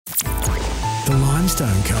The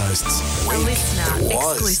Limestone Coast's A listener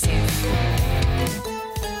exclusive.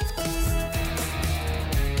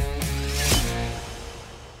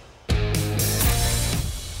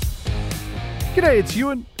 G'day, it's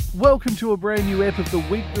Ewan. Welcome to a brand new ep of The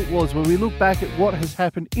Week That Was, where we look back at what has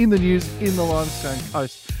happened in the news in the Limestone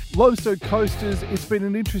Coast. Limestone Coasters, it's been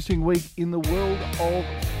an interesting week in the world of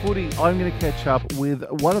footy. I'm going to catch up with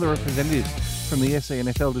one of the representatives from the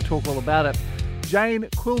SANFL to talk all about it. Jane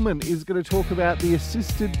Quillman is going to talk about the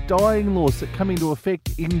assisted dying laws that come into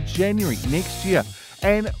effect in January next year.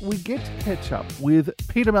 And we get to catch up with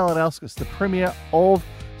Peter Malinauskas, the Premier of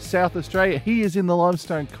South Australia. He is in the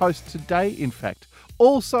Limestone Coast today, in fact.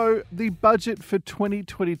 Also, the budget for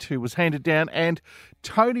 2022 was handed down, and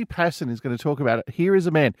Tony Passon is going to talk about it. Here is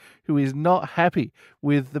a man who is not happy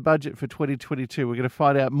with the budget for 2022. We're going to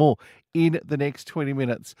find out more in the next 20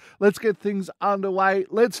 minutes. Let's get things underway.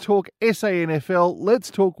 Let's talk SANFL. Let's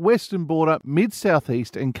talk Western Border, Mid-South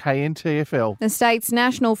East and KNTFL. The state's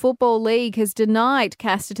National Football League has denied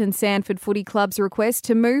Casterton Sandford Footy Club's request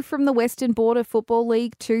to move from the Western Border Football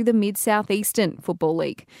League to the Mid-South Eastern Football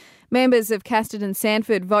League. Members of Casterton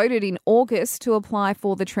Sandford voted in August to apply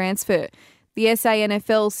for the transfer. The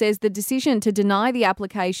SANFL says the decision to deny the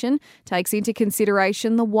application takes into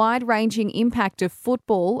consideration the wide-ranging impact of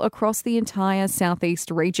football across the entire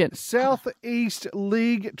southeast region. South East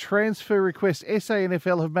League transfer request.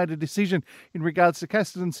 SANFL have made a decision in regards to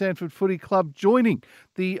Casterton Sandford Footy Club joining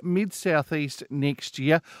the Mid-South East next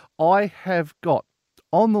year. I have got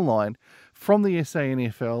on the line from the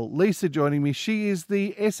SANFL, Lisa joining me. She is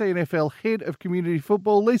the SANFL Head of Community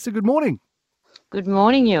Football. Lisa, good morning. Good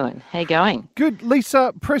morning, Ewan. How you going? Good.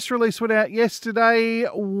 Lisa, press release went out yesterday.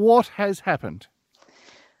 What has happened?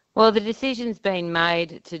 Well, the decision's been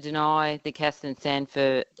made to deny the Casterton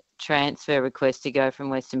Sandford transfer request to go from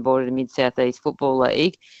Western Border to Mid-South East Football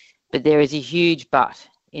League, but there is a huge but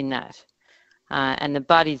in that. And the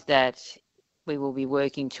but is that we will be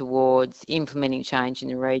working towards implementing change in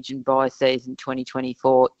the region by season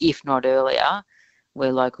 2024, if not earlier,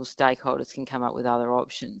 where local stakeholders can come up with other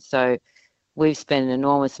options. So we've spent an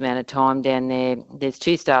enormous amount of time down there. There's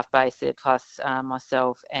 2 staff based there, plus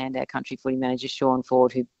myself and our country footy manager, Sean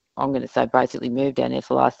Ford, who I'm going to say basically moved down there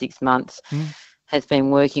for the last 6 months, has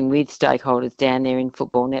been working with stakeholders down there in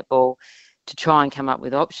football, netball, to try and come up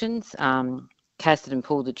with options. Casterton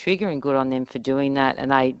pulled the trigger, and good on them for doing that. And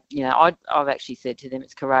they, I've actually said to them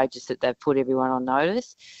it's courageous that they've put everyone on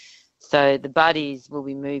notice. So the buddies will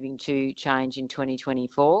be moving to change in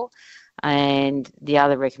 2024. And the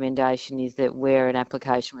other recommendation is that where an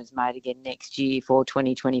application was made again next year for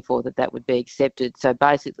 2024, that would be accepted. So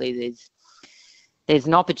basically there's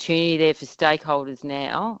an opportunity there for stakeholders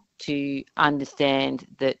now to understand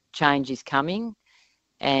that change is coming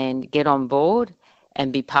and get on board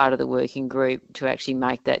and be part of the working group to actually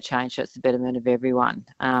make that change so it's the betterment of everyone.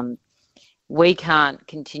 We can't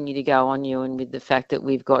continue to go on, Ewan, with the fact that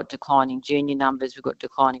we've got declining junior numbers, we've got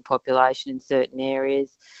declining population in certain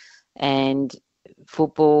areas, and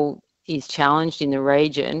football is challenged in the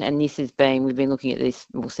region. And this has been, we've been looking at this,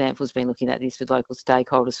 well, Sanford's been looking at this with local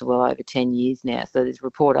stakeholders for well over 10 years now. So there's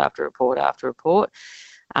report after report after report.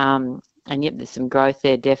 And yep, there's some growth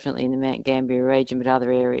there definitely in the Mount Gambier region, but other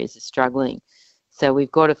areas are struggling. So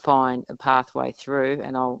we've got to find a pathway through,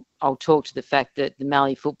 and I'll talk to the fact that the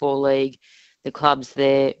Mallee Football League, the clubs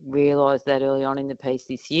there realised that early on in the piece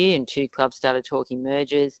this year, and 2 clubs started talking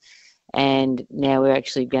mergers, and now we're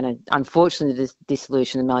actually going to, unfortunately, the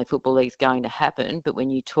dissolution of the Mallee Football League is going to happen, but when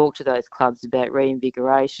you talk to those clubs about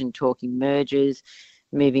reinvigoration, talking mergers,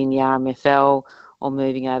 moving the RMFL or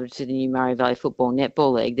moving over to the new Murray Valley Football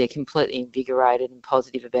Netball League, they're completely invigorated and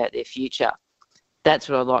positive about their future. That's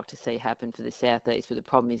what I'd like to see happen for the Southeast, but the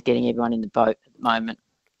problem is getting everyone in the boat at the moment.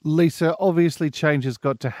 Lisa, obviously change has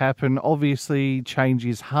got to happen. Obviously change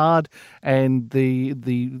is hard, and the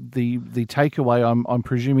takeaway I'm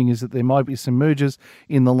presuming is that there might be some mergers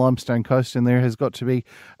in the Limestone Coast, and there has got to be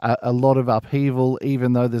a lot of upheaval,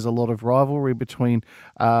 even though there's a lot of rivalry between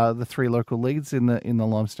the 3 local leagues in the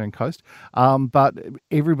Limestone Coast. But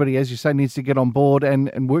everybody, as you say, needs to get on board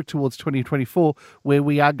and work towards 2024, where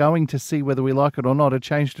we are going to see, whether we like it or not, a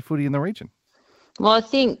change to footy in the region. Well, I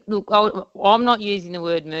think, look, I'm not using the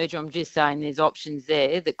word merger. I'm just saying there's options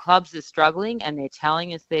there. The clubs are struggling, and they're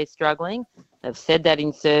telling us they're struggling. They've said that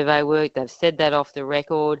in survey work. They've said that off the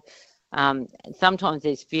record. Sometimes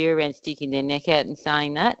there's fear around sticking their neck out and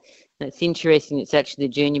saying that. And it's interesting, it's actually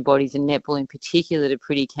the junior bodies and netball in particular that are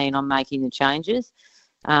pretty keen on making the changes.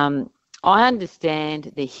 I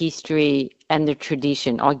understand the history and the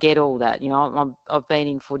tradition. I get all that. I've been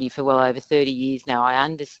in footy for well over 30 years now. I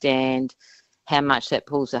understand how much that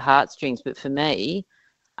pulls the heartstrings. But for me,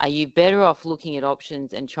 are you better off looking at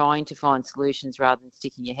options and trying to find solutions rather than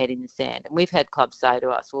sticking your head in the sand? And we've had clubs say to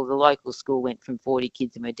us, well, the local school went from 40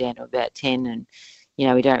 kids and we're down to about 10 and,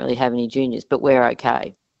 we don't really have any juniors, but we're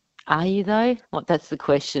okay. Are you though? That's the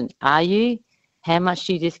question. Are you? How much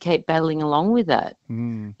do you just keep battling along with that?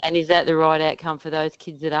 And is that the right outcome for those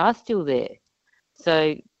kids that are still there?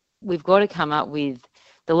 So we've got to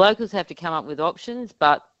the locals have to come up with options,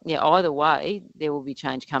 but either way, there will be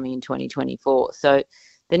change coming in 2024. So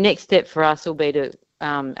the next step for us will be to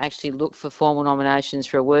actually look for formal nominations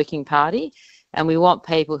for a working party. And we want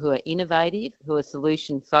people who are innovative, who are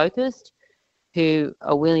solution focused, who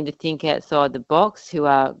are willing to think outside the box, who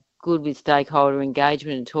are good with stakeholder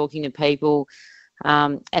engagement and talking to people,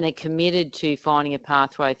 and are committed to finding a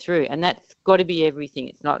pathway through. And that's got to be everything.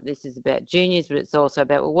 It's not this is about juniors, but it's also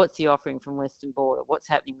about, what's the offering from Western Border? What's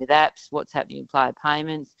happening with apps? What's happening with player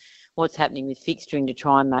payments? What's happening with fixturing to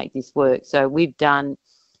try and make this work? So we've got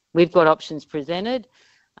options presented.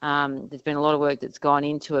 There's been a lot of work that's gone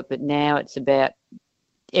into it, but now it's about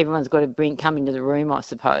everyone's got to come into the room, I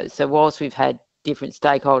suppose. So whilst we've had different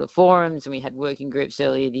stakeholder forums and we had working groups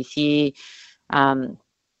earlier this year,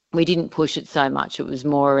 we didn't push it so much. It was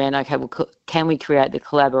more around, okay, well, can we create the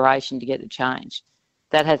collaboration to get the change?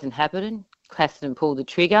 That hasn't happened. Claxton pulled the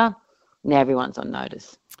trigger. Now everyone's on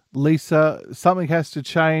notice. Lisa, something has to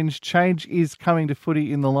change. Change is coming to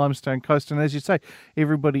footy in the Limestone Coast. And as you say,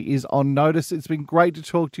 everybody is on notice. It's been great to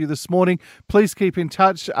talk to you this morning. Please keep in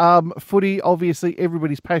touch. Footy, obviously,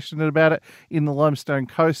 everybody's passionate about it in the Limestone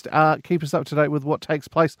Coast. Keep us up to date with what takes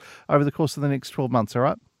place over the course of the next 12 months, all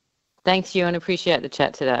right? Thanks, Ewan. Appreciate the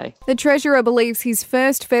chat today. The Treasurer believes his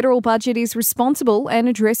first federal budget is responsible and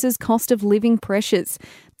addresses cost of living pressures.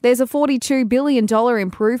 There's a $42 billion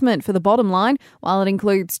improvement for the bottom line, while it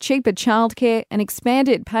includes cheaper childcare, an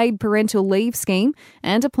expanded paid parental leave scheme,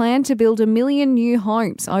 and a plan to build 1 million new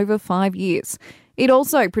homes over 5 years. It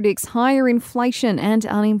also predicts higher inflation and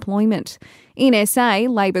unemployment. In SA,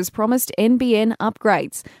 Labor's promised NBN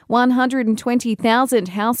upgrades. 120,000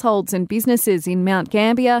 households and businesses in Mount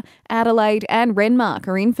Gambier, Adelaide and Renmark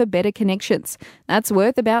are in for better connections. That's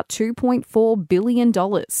worth about $2.4 billion.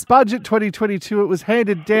 Budget 2022, it was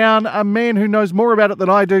handed down. A man who knows more about it than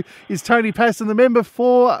I do is Tony Passon, the member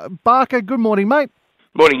for Barker. Good morning, mate.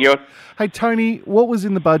 Morning, Ewan. Hey, Tony, what was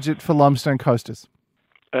in the budget for Limestone Coasters?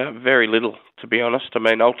 Very little, to be honest. I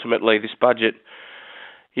mean, ultimately, this budget,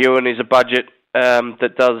 Ewan, is a budget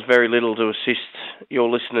that does very little to assist your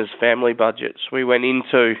listeners' family budgets. We went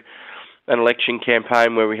into an election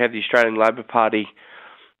campaign where we had the Australian Labor Party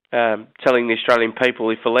telling the Australian people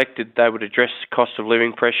if elected they would address cost of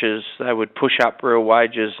living pressures, they would push up real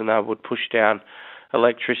wages and they would push down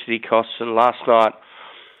electricity costs. And last night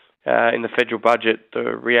in the federal budget,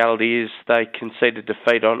 the reality is they conceded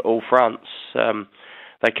defeat on all fronts.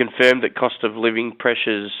 They confirmed that cost of living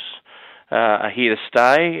pressures are here to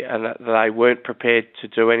stay and that they weren't prepared to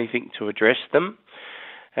do anything to address them.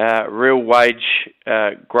 Real wage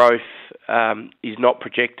growth is not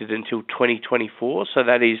projected until 2024, so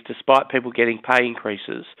that is, despite people getting pay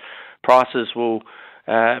increases, prices will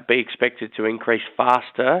be expected to increase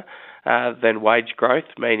faster than wage growth,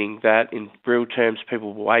 meaning that in real terms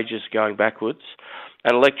people's wages are going backwards.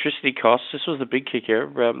 And electricity costs, this was the big kicker.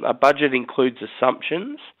 A budget includes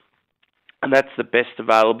assumptions, and that's the best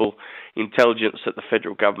available intelligence that the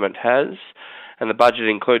federal government has. And the budget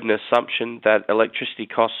included an assumption that electricity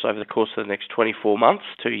costs over the course of the next 24 months,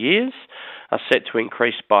 2 years, are set to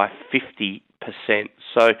increase by 50%.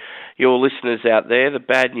 So your listeners out there, the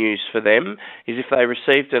bad news for them is if they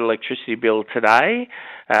received an electricity bill today,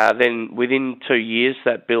 then within 2 years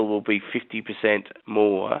that bill will be 50%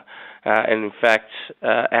 more. And in fact,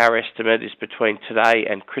 our estimate is between today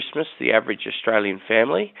and Christmas, the average Australian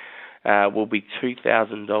family will be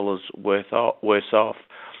 $2,000 worse off.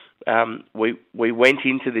 We went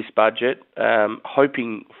into this budget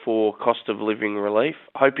hoping for cost of living relief,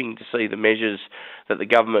 hoping to see the measures that the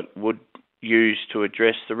government would use to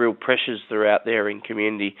address the real pressures that are out there in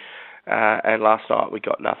community. And last night we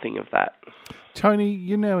got nothing of that. Tony,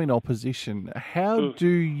 you're now in opposition. How do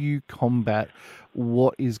you combat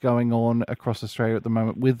what is going on across Australia at the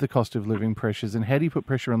moment with the cost of living pressures, and how do you put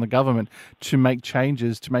pressure on the government to make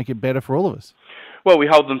changes to make it better for all of us? Well, we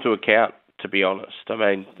hold them to account, to be honest. I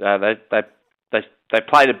mean, they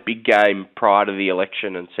played a big game prior to the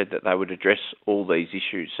election and said that they would address all these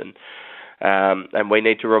issues, and we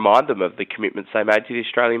need to remind them of the commitments they made to the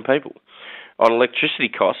Australian people. on electricity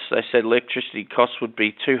costs, they said electricity costs would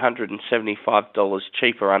be $275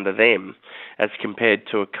 cheaper under them as compared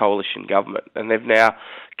to a coalition government. And they've now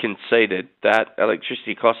conceded that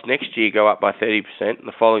electricity costs next year go up by 30% and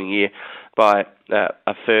the following year by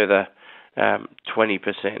a further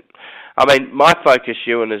 20%. I mean, my focus,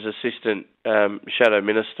 Ewan, as Assistant Shadow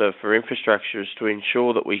Minister for Infrastructure, is to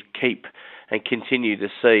ensure that we keep and continue to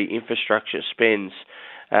see infrastructure spends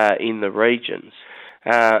in the regions.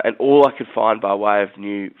 And all I could find by way of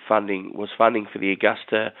new funding was funding for the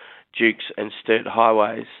Augusta, Dukes and Sturt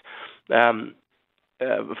highways,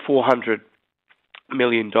 $400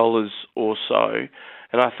 million or so.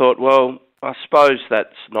 And I thought, well, I suppose that's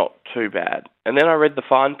not too bad. And then I read the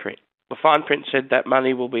fine print. The fine print said that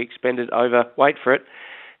money will be expended over, wait for it,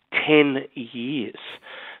 10 years.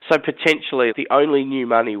 So potentially the only new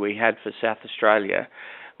money we had for South Australia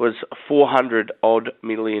was $400-odd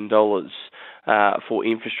million for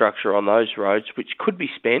infrastructure on those roads, which could be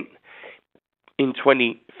spent in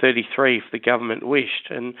 2033 if the government wished.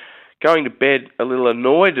 And going to bed a little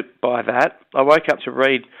annoyed by that, I woke up to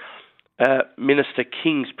read Minister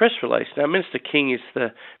King's press release. Now, Minister King is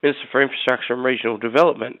the Minister for Infrastructure and Regional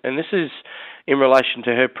Development, and this is in relation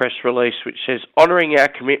to her press release, which says, honouring our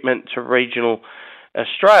commitment to regional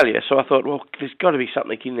Australia. So I thought, well, there's got to be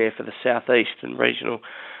something in there for the southeast and regional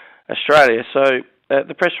Australia. So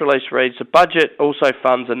the press release reads, the budget also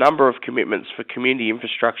funds a number of commitments for community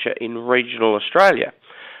infrastructure in regional Australia.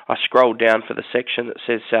 I scrolled down for the section that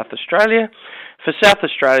says South Australia. For South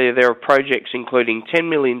Australia, there are projects including $10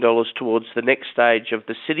 million towards the next stage of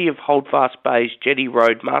the City of Holdfast Bay's Jetty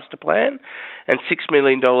Road Master Plan and $6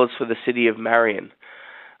 million for the City of Marion.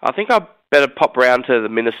 I think I better pop round to the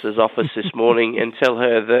Minister's office this morning and tell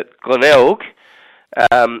her that Glenelg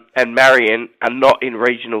and Marion are not in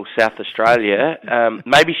regional South Australia.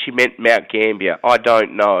 Maybe she meant Mount Gambier. I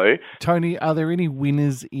don't know. Tony, are there any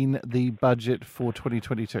winners in the budget for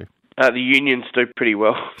 2022? The unions do pretty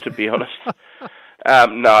well, to be honest.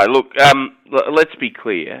 No, look, let's be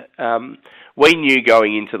clear. We knew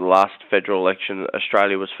going into the last federal election that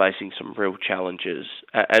Australia was facing some real challenges,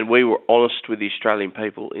 and we were honest with the Australian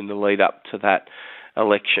people in the lead up to that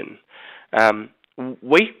election.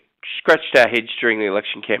 We scratched our heads during the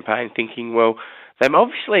election campaign thinking, well, they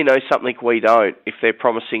obviously know something we don't if they're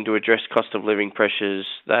promising to address cost of living pressures,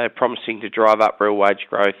 they're promising to drive up real wage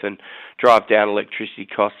growth and drive down electricity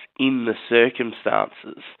costs in the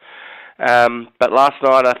circumstances. But last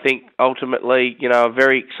night, I think ultimately, a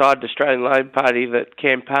very excited Australian Labor Party that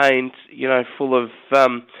campaigned, full of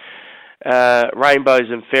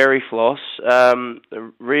rainbows and fairy floss,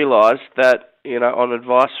 realised that, on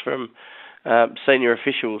advice from senior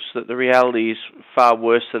officials, that the reality is far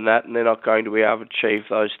worse than that, and they're not going to be able to achieve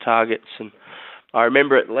those targets. And I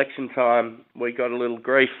remember at election time, we got a little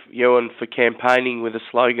grief, Ewan, for campaigning with a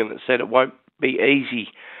slogan that said it won't be easy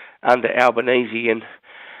under Albanese. And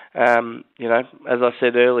as I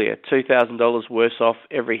said earlier, $2,000 worse off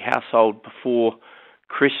every household before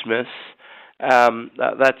Christmas.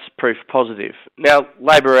 That's proof positive. Now,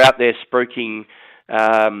 Labor are out there spruiking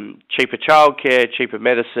cheaper childcare, cheaper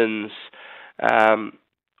medicines,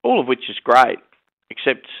 all of which is great,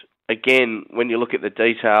 except, again, when you look at the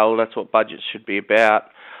detail, and that's what budgets should be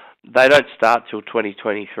about, they don't start till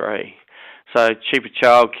 2023. So cheaper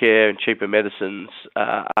childcare and cheaper medicines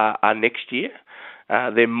are next year.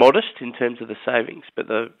 They're modest in terms of the savings, but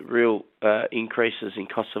the real increases in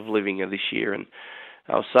cost of living are this year. And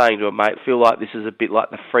I was saying to a mate, I feel like this is a bit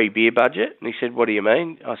like the free beer budget. And he said, what do you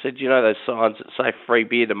mean? I said, those signs that say free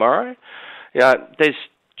beer tomorrow?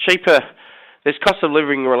 There's cost of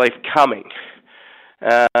living relief coming,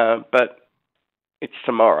 but it's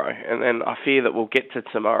tomorrow. And then I fear that we'll get to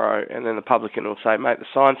tomorrow, and then the publican will say, mate, the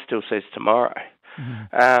sign still says tomorrow.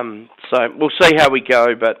 Mm-hmm. So we'll see how we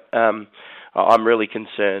go, but I'm really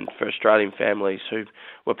concerned for Australian families who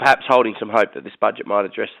were perhaps holding some hope that this budget might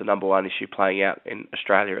address the number one issue playing out in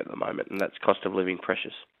Australia at the moment, and that's cost of living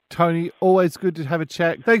pressures. Tony, always good to have a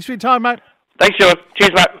chat. Thanks for your time, mate. Thanks, Sean.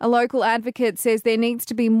 Cheers, mate. A local advocate says there needs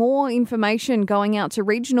to be more information going out to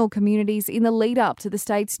regional communities in the lead up to the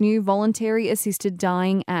state's new Voluntary Assisted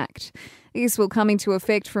Dying Act. This will come into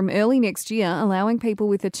effect from early next year, allowing people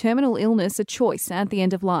with a terminal illness a choice at the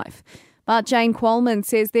end of life. But Jane Qualman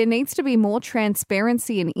says there needs to be more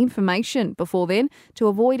transparency and information before then to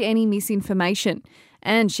avoid any misinformation.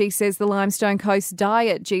 And she says the Limestone Coast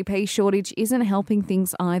diet GP shortage isn't helping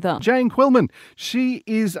things either. Jane Quillman, she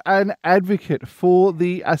is an advocate for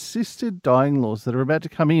the assisted dying laws that are about to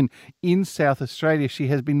come in South Australia. She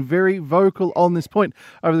has been very vocal on this point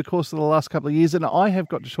over the course of the last couple of years, and I have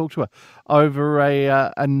got to talk to her over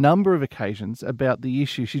a number of occasions about the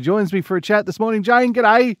issue. She joins me for a chat this morning. Jane,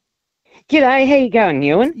 g'day. G'day, how you going,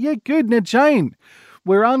 Ewan? Yeah, good. Now, Jane,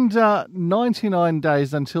 we're under 99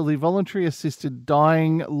 days until the voluntary assisted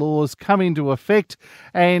dying laws come into effect,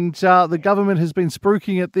 and the government has been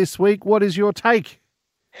spruiking it this week. What is your take?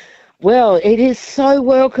 Well, it is so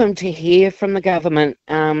welcome to hear from the government.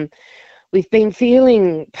 We've been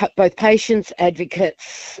feeling, both patients,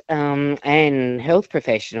 advocates and health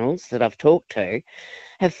professionals that I've talked to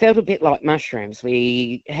have felt a bit like mushrooms.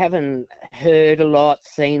 We haven't heard a lot,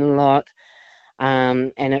 seen a lot,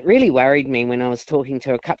 and it really worried me when I was talking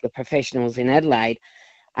to a couple of professionals in Adelaide,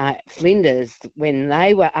 Flinders, when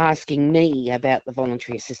they were asking me about the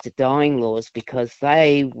voluntary assisted dying laws, because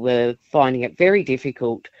they were finding it very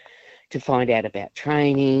difficult to find out about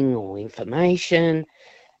training or information.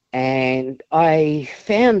 And I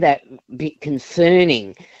found that a bit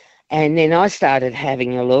concerning. And then I started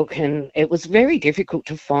having a look, and it was very difficult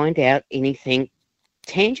to find out anything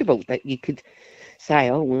tangible that you could say,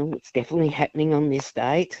 oh, well, it's definitely happening on this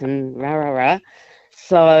date, and rah, rah, rah.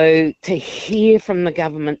 So to hear from the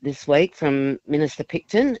government this week, from Minister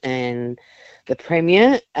Picton and the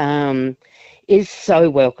Premier, is so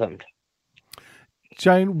welcomed.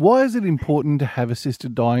 Jane, why is it important to have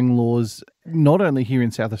assisted dying laws not only here in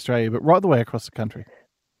South Australia, but right the way across the country?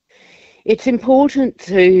 It's important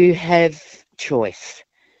to have choice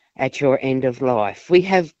at your end of life. We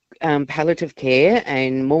have palliative care,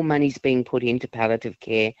 and more money's being put into palliative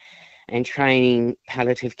care and training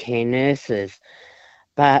palliative care nurses.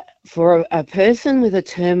 But for a person with a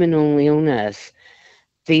terminal illness,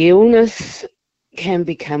 the illness can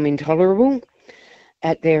become intolerable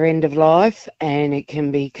at their end of life, and it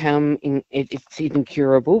can become, it's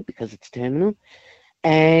incurable because it's terminal.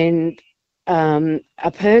 And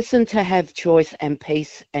a person to have choice and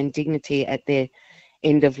peace and dignity at their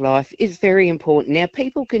end of life is very important. Now,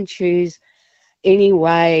 people can choose any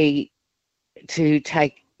way to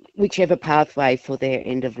take whichever pathway for their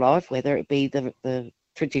end of life, whether it be the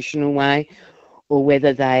traditional way, or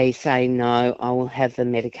whether they say, no, I will have the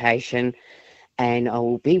medication and I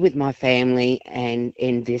will be with my family and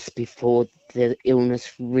end this before the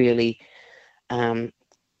illness really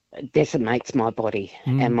decimates my body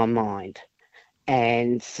and my mind.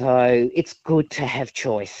 And so it's good to have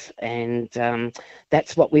choice, and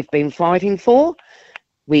that's what we've been fighting for.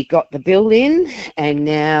 We got the bill in, and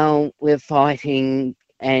now we're fighting,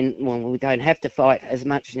 and well, we don't have to fight as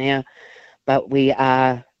much now, but we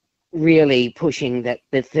are really pushing that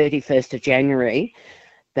the 31st of January,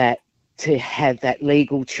 that to have that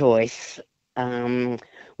legal choice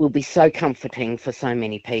will be so comforting for so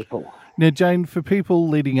many people. Now, Jane, for people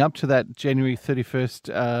leading up to that January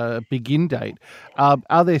 31st begin date,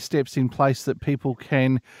 are there steps in place that people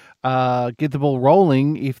can get the ball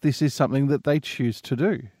rolling if this is something that they choose to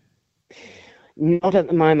do? Not at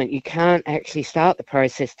the moment. You can't actually start the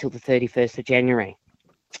process till the 31st of January.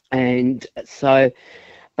 And so,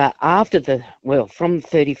 but after from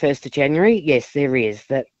 31st of January, yes, there is.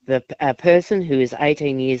 That a person who is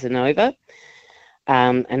 18 years and over,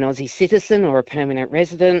 an Aussie citizen or a permanent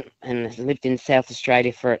resident, and has lived in South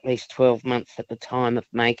Australia for at least 12 months at the time of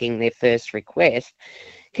making their first request,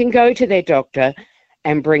 can go to their doctor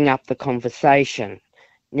and bring up the conversation.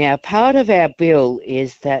 Now, part of our bill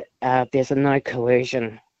is that there's a no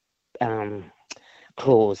coercion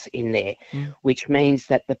clause in there, which means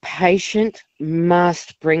that the patient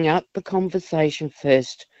must bring up the conversation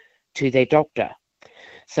first to their doctor.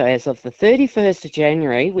 So as of the 31st of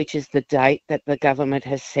January, which is the date that the government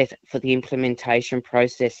has set for the implementation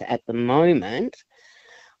process at the moment,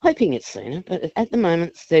 hoping it's sooner, but at the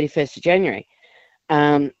moment it's 31st of January.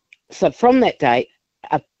 So from that date,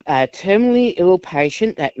 a terminally ill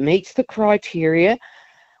patient that meets the criteria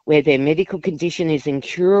where their medical condition is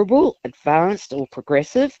incurable, advanced or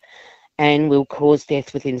progressive, and will cause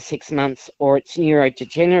death within 6 months, or it's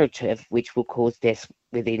neurodegenerative, which will cause death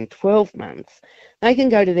within 12 months, they can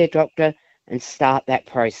go to their doctor and start that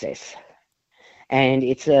process. And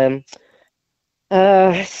it's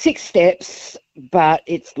 6 steps, but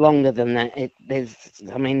it's longer than that. There's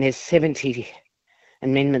 70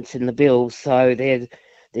 amendments in the bill, so there's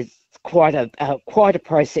quite a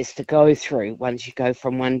process to go through once you go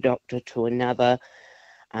from one doctor to another,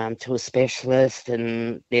 to a specialist,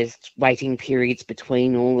 and there's waiting periods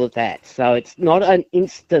between all of that. So it's not an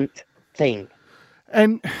instant thing.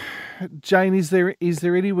 And Jane, is there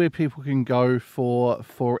anywhere people can go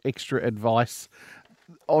for extra advice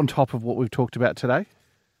on top of what we've talked about today?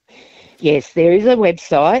 Yes, there is a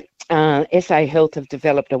website. SA Health have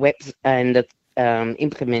developed a web and the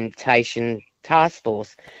implementation task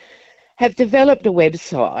force have developed a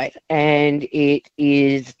website, and it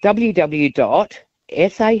is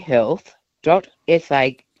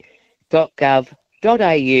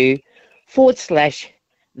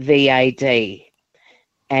www.sahealth.sa.gov.au/VAD.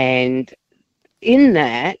 And in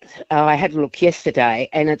that, I had a look yesterday,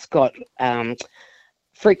 and it's got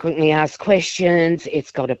frequently asked questions.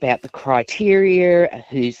 It's got about the criteria,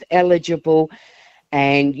 who's eligible,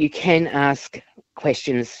 and you can ask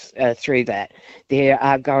questions through that. There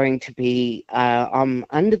are going to be, I'm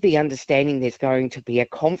under the understanding there's going to be a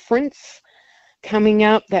conference coming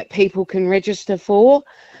up that people can register for,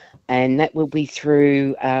 and that will be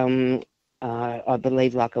through, I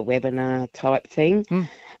believe, like a webinar type thing.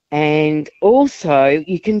 And also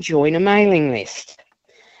you can join a mailing list,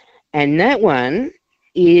 and that one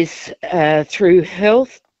is through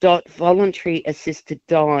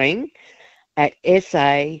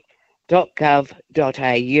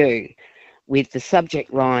health.voluntaryassisteddying@sa.gov.au with the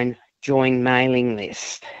subject line "Join Mailing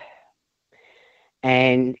List."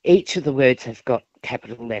 And each of the words have got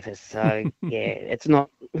capital letters, so yeah, it's not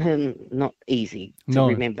easy to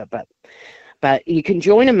remember, but you can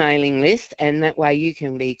join a mailing list, and that way you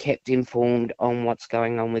can be kept informed on what's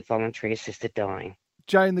going on with voluntary assisted dying.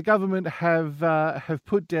 Jane, the government have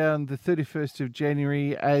put down the 31st of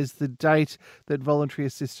January as the date that voluntary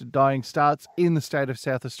assisted dying starts in the state of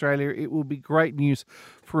South Australia. It will be great news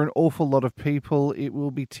for an awful lot of people. It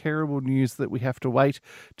will be terrible news that we have to wait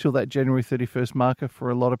till that January 31st marker for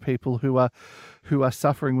a lot of people who are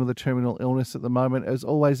suffering with a terminal illness at the moment. As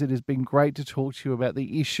always, it has been great to talk to you about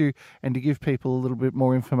the issue and to give people a little bit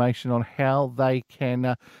more information on how they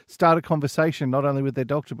can start a conversation, not only with their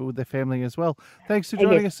doctor, but with their family as well. Thanks for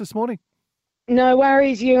joining us this morning. No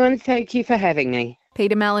worries, Ewan. Thank you for having me.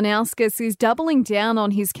 Peter Malinauskas is doubling down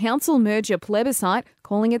on his council merger plebiscite,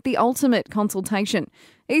 calling it the ultimate consultation.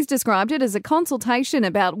 He's described it as a consultation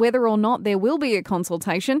about whether or not there will be a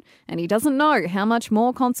consultation, and he doesn't know how much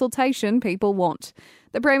more consultation people want.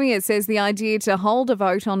 The Premier says the idea to hold a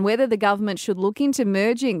vote on whether the government should look into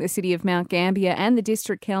merging the City of Mount Gambier and the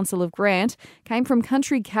District Council of Grant came from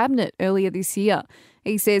Country Cabinet earlier this year.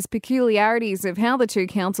 He says peculiarities of how the two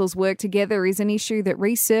councils work together is an issue that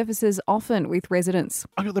resurfaces often with residents.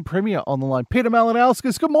 I've got the Premier on the line. Peter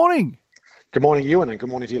Malinauskas, good morning. Good morning, Ewan, and good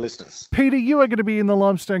morning to your listeners. Peter, you are going to be in the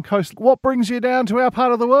Limestone Coast. What brings you down to our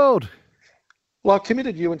part of the world? Well, I've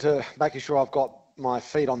committed, Ewan, to making sure I've got my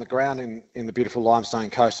feet on the ground in the beautiful Limestone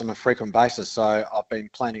Coast on a frequent basis. So I've been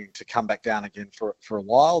planning to come back down again for a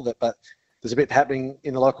while. But there's a bit happening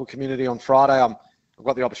in the local community on Friday. I've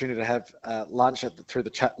got the opportunity to have lunch through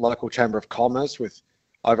the local Chamber of Commerce with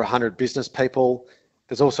over 100 business people.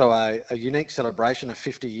 There's also a unique celebration of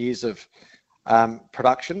 50 years of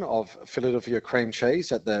production of Philadelphia cream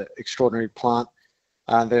cheese at the extraordinary plant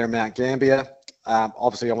there in Mount Gambier.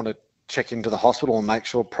 Obviously, I want to check into the hospital and make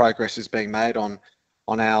sure progress is being made on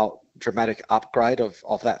our dramatic upgrade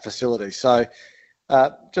of that facility. So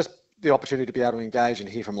just the opportunity to be able to engage and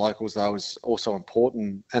hear from locals, though, is also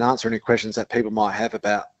important, and answer any questions that people might have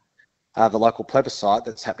about the local plebiscite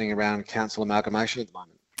that's happening around council amalgamation at the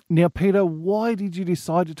moment. Now, Peter, why did you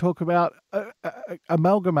decide to talk about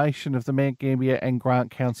amalgamation of the Mount Gambier and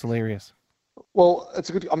Grant council areas? Well,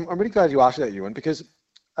 I'm really glad you asked that, Ewan, because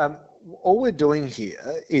all we're doing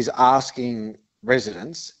here is asking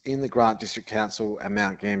residents in the Grant District Council and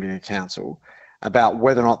Mount Gambier Council about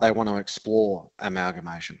whether or not they want to explore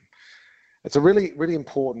amalgamation. It's a really, really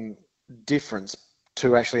important difference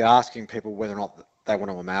to actually asking people whether or not they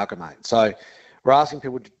want to amalgamate. So we're asking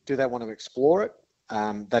people, do they want to explore it?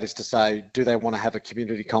 That is to say, do they want to have a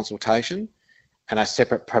community consultation and a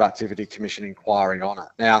separate productivity commission inquiry on it?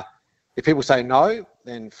 Now, if people say no,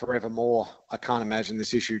 then forevermore, I can't imagine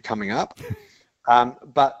this issue coming up.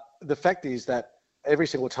 But the fact is that every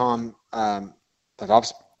single time that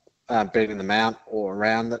I've been in the Mount or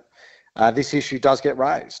around it, this issue does get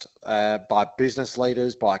raised by business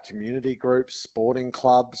leaders, by community groups, sporting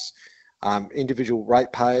clubs, individual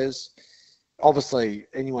ratepayers. Obviously,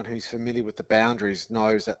 anyone who's familiar with the boundaries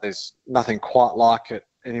knows that there's nothing quite like it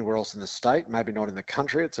anywhere else in the state, maybe not in the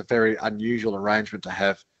country. It's a very unusual arrangement to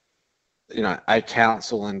have, a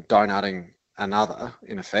council and donating another,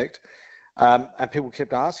 in effect. And people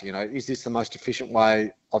kept asking, is this the most efficient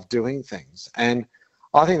way of doing things? And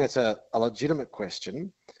I think that's a legitimate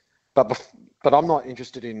question, but I'm not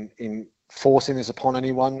interested in forcing this upon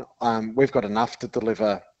anyone. We've got enough to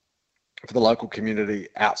deliver for the local community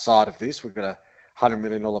outside of this. We've got a $100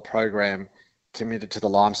 million program committed to the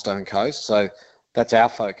Limestone Coast. So that's our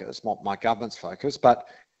focus, my government's focus. But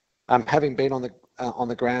having been on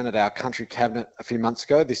the ground at our country cabinet a few months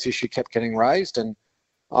ago, this issue kept getting raised, and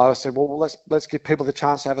I said, well, let's give people the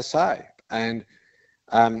chance to have a say. And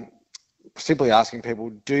simply asking people,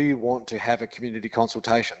 do you want to have a community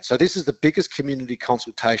consultation? So this is the biggest community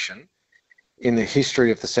consultation in the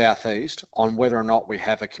history of the Southeast on whether or not we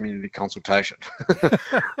have a community consultation.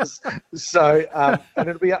 So, and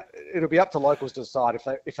it'll be up to locals to decide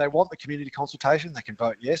if they want the community consultation, they can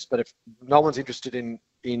vote yes. But if no one's interested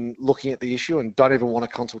in looking at the issue and don't even want a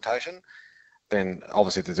consultation, then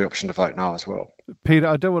obviously there's the option to vote no as well. Peter,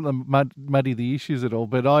 I don't want to muddy the issues at all,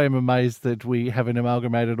 but I am amazed that we haven't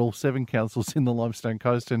amalgamated all 7 councils in the Limestone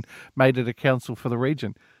Coast and made it a council for the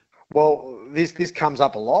region. Well, this comes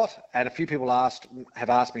up a lot, and a few people have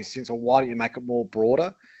asked me since, well, why don't you make it more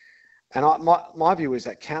broader? And my view is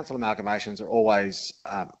that council amalgamations are always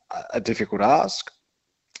a difficult ask,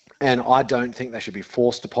 and I don't think they should be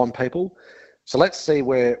forced upon people. So let's see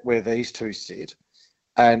where these two sit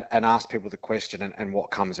and ask people the question and what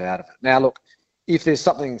comes out of it. Now, look, if there's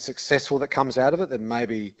something successful that comes out of it, then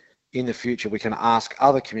maybe in the future we can ask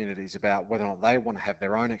other communities about whether or not they want to have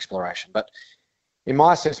their own exploration. But in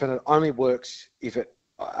my assessment, it only works if it,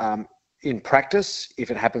 in practice,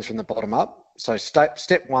 if it happens from the bottom up. So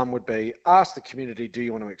step 1 would be ask the community, do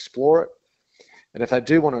you want to explore it? And if they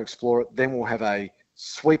do want to explore it, then we'll have a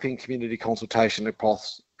sweeping community consultation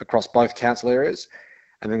across both council areas.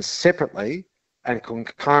 And then separately and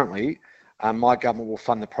concurrently, my government will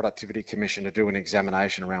fund the Productivity Commission to do an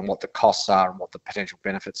examination around what the costs are and what the potential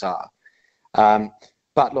benefits are.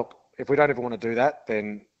 But look, if we don't ever want to do that,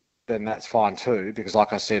 then that's fine too, because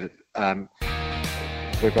like I said,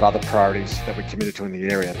 we've got other priorities that we're committed to in the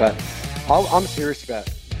area. But I'm serious about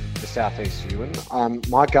the Southeast, Ewan.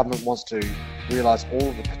 My government wants to realise all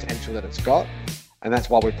of the potential that it's got, and that's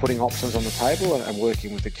why we're putting options on the table and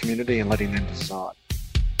working with the community and letting them decide.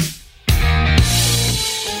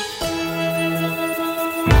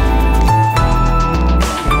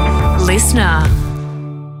 Listener.